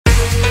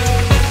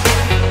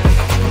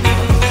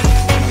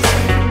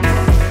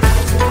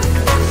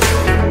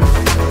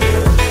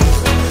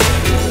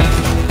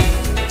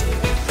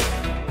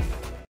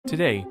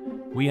Today,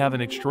 we have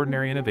an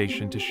extraordinary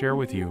innovation to share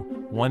with you,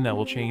 one that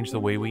will change the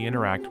way we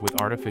interact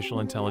with artificial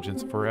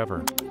intelligence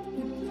forever.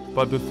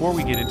 But before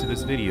we get into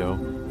this video,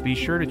 be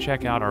sure to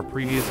check out our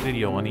previous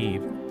video on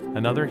Eve,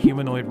 another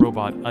humanoid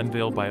robot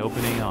unveiled by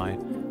OpenAI,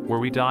 where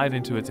we dive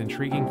into its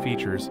intriguing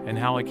features and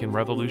how it can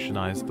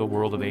revolutionize the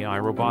world of AI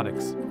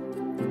robotics.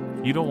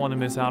 You don't want to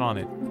miss out on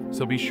it,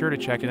 so be sure to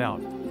check it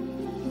out.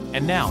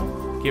 And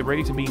now, get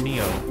ready to meet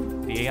Neo,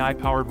 the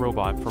AI-powered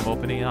robot from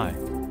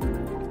OpenAI.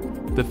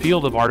 The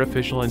field of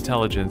artificial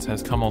intelligence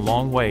has come a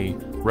long way,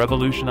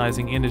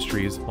 revolutionizing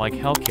industries like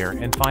healthcare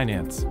and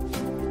finance.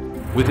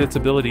 With its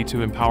ability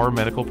to empower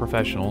medical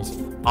professionals,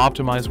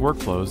 optimize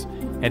workflows,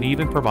 and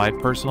even provide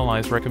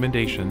personalized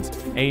recommendations,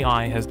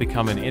 AI has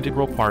become an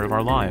integral part of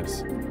our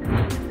lives.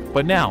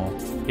 But now,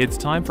 it's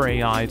time for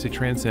AI to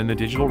transcend the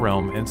digital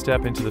realm and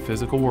step into the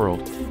physical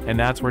world, and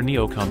that's where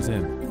Neo comes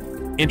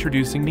in.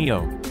 Introducing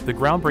Neo, the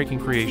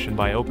groundbreaking creation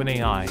by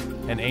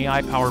OpenAI, an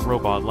AI-powered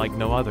robot like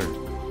no other.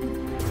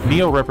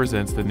 Neo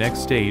represents the next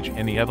stage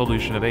in the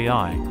evolution of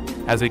AI,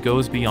 as it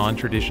goes beyond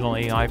traditional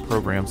AI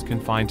programs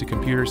confined to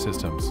computer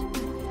systems.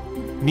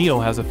 Neo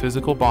has a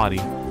physical body,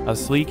 a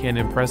sleek and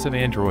impressive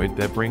android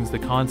that brings the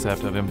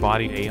concept of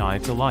embodied AI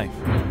to life.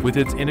 With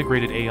its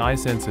integrated AI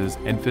senses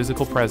and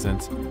physical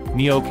presence,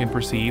 Neo can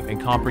perceive and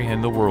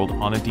comprehend the world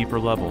on a deeper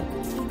level.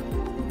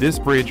 This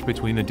bridge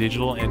between the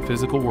digital and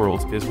physical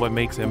worlds is what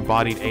makes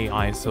embodied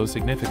AI so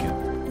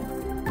significant.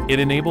 It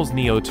enables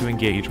Neo to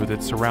engage with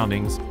its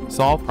surroundings,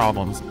 solve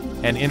problems,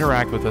 and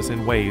interact with us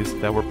in ways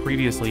that were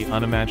previously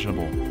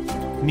unimaginable.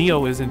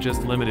 Neo isn't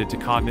just limited to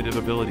cognitive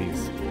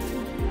abilities.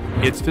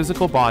 Its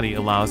physical body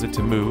allows it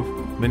to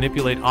move,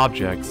 manipulate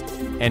objects,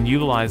 and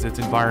utilize its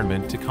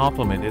environment to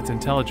complement its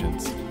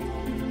intelligence.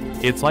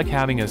 It's like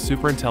having a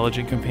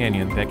super-intelligent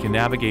companion that can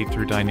navigate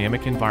through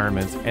dynamic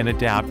environments and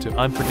adapt to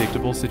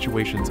unpredictable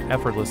situations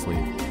effortlessly.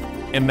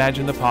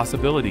 Imagine the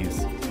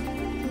possibilities.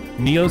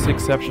 Neo's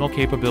exceptional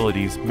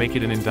capabilities make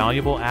it an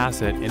invaluable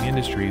asset in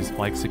industries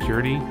like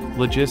security,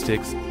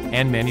 logistics,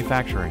 and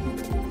manufacturing.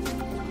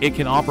 It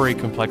can operate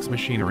complex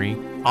machinery,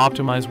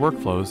 optimize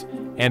workflows,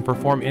 and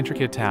perform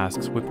intricate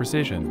tasks with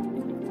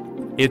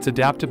precision. Its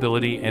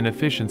adaptability and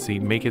efficiency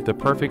make it the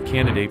perfect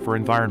candidate for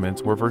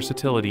environments where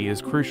versatility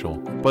is crucial.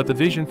 But the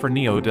vision for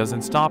Neo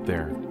doesn't stop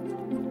there.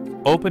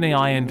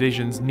 OpenAI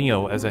envisions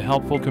Neo as a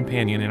helpful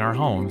companion in our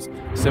homes,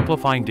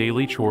 simplifying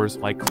daily chores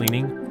like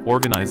cleaning,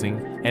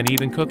 organizing, and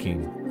even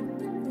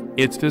cooking.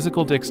 Its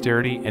physical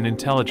dexterity and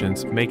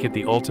intelligence make it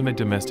the ultimate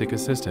domestic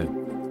assistant.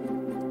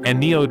 And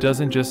Neo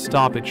doesn't just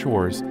stop at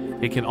chores,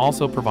 it can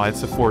also provide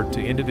support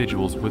to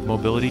individuals with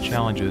mobility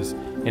challenges,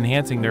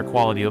 enhancing their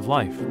quality of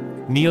life.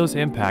 Neo's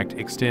impact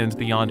extends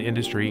beyond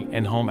industry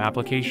and home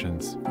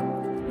applications.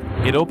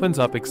 It opens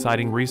up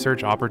exciting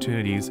research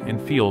opportunities in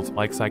fields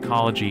like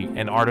psychology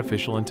and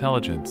artificial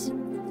intelligence.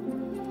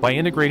 By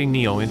integrating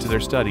Neo into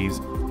their studies,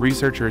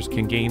 researchers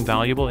can gain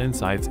valuable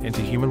insights into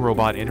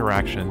human-robot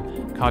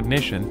interaction,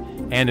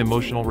 cognition, and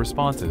emotional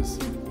responses.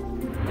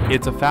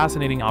 It's a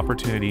fascinating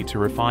opportunity to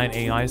refine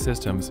AI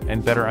systems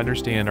and better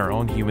understand our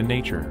own human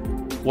nature.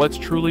 What's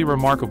truly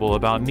remarkable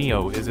about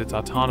Neo is its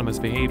autonomous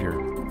behavior.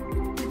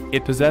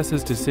 It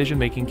possesses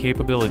decision-making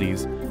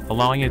capabilities,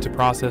 allowing it to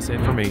process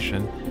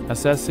information,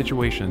 assess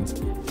situations,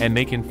 and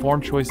make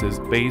informed choices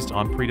based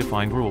on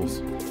predefined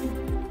rules.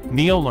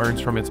 Neo learns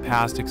from its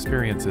past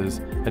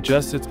experiences,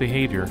 adjusts its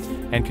behavior,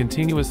 and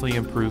continuously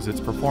improves its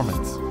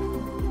performance.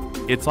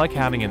 It's like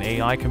having an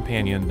AI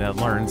companion that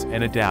learns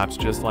and adapts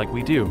just like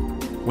we do.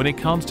 When it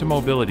comes to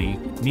mobility,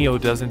 Neo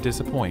doesn't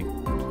disappoint.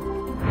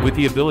 With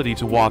the ability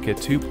to walk at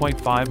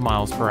 2.5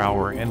 miles per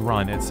hour and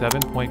run at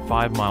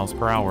 7.5 miles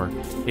per hour,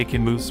 it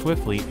can move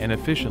swiftly and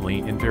efficiently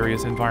in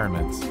various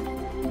environments.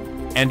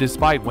 And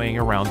despite weighing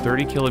around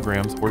 30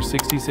 kilograms or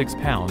 66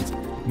 pounds,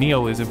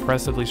 Neo is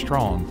impressively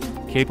strong,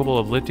 capable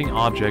of lifting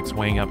objects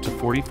weighing up to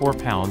 44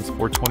 pounds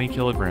or 20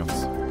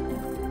 kilograms.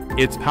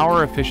 Its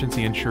power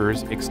efficiency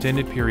ensures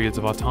extended periods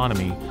of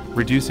autonomy,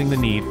 reducing the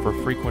need for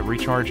frequent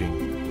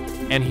recharging.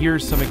 And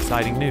here's some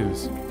exciting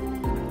news.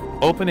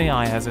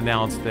 OpenAI has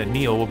announced that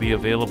Neo will be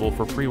available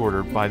for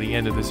pre-order by the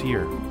end of this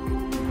year.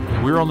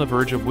 We're on the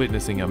verge of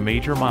witnessing a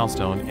major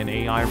milestone in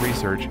AI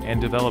research and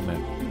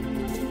development.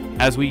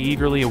 As we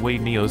eagerly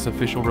await Neo's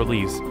official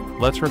release,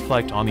 let's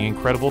reflect on the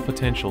incredible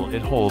potential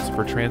it holds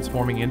for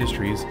transforming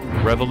industries,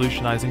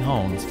 revolutionizing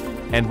homes,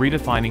 and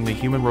redefining the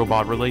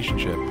human-robot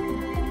relationship.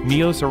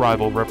 Neo's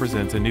arrival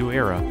represents a new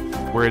era,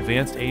 where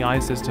advanced AI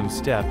systems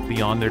step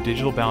beyond their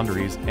digital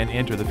boundaries and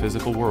enter the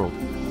physical world.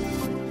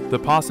 The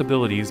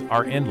possibilities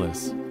are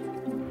endless.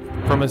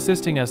 From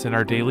assisting us in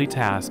our daily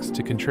tasks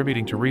to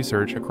contributing to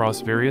research across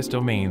various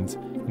domains,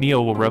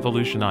 Neo will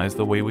revolutionize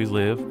the way we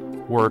live,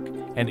 work,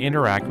 and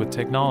interact with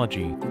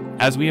technology.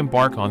 As we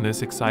embark on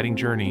this exciting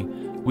journey,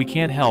 we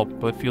can't help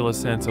but feel a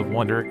sense of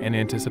wonder and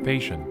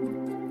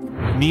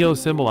anticipation. Neo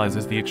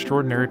symbolizes the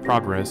extraordinary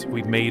progress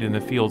we've made in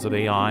the fields of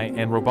AI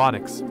and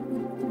robotics.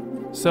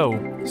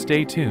 So,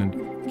 stay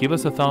tuned, give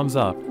us a thumbs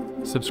up,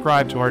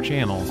 subscribe to our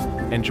channel,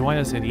 and join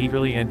us in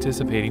eagerly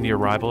anticipating the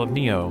arrival of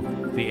NEO,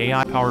 the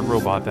AI-powered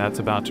robot that's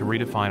about to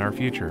redefine our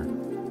future.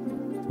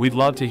 We'd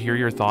love to hear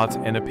your thoughts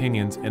and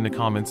opinions in the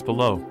comments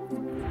below.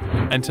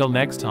 Until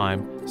next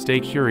time, stay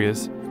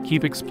curious,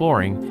 keep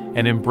exploring,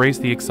 and embrace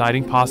the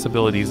exciting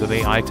possibilities of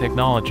AI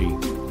technology.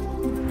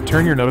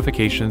 Turn your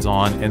notifications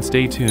on and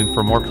stay tuned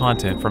for more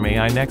content from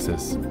AI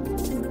Nexus.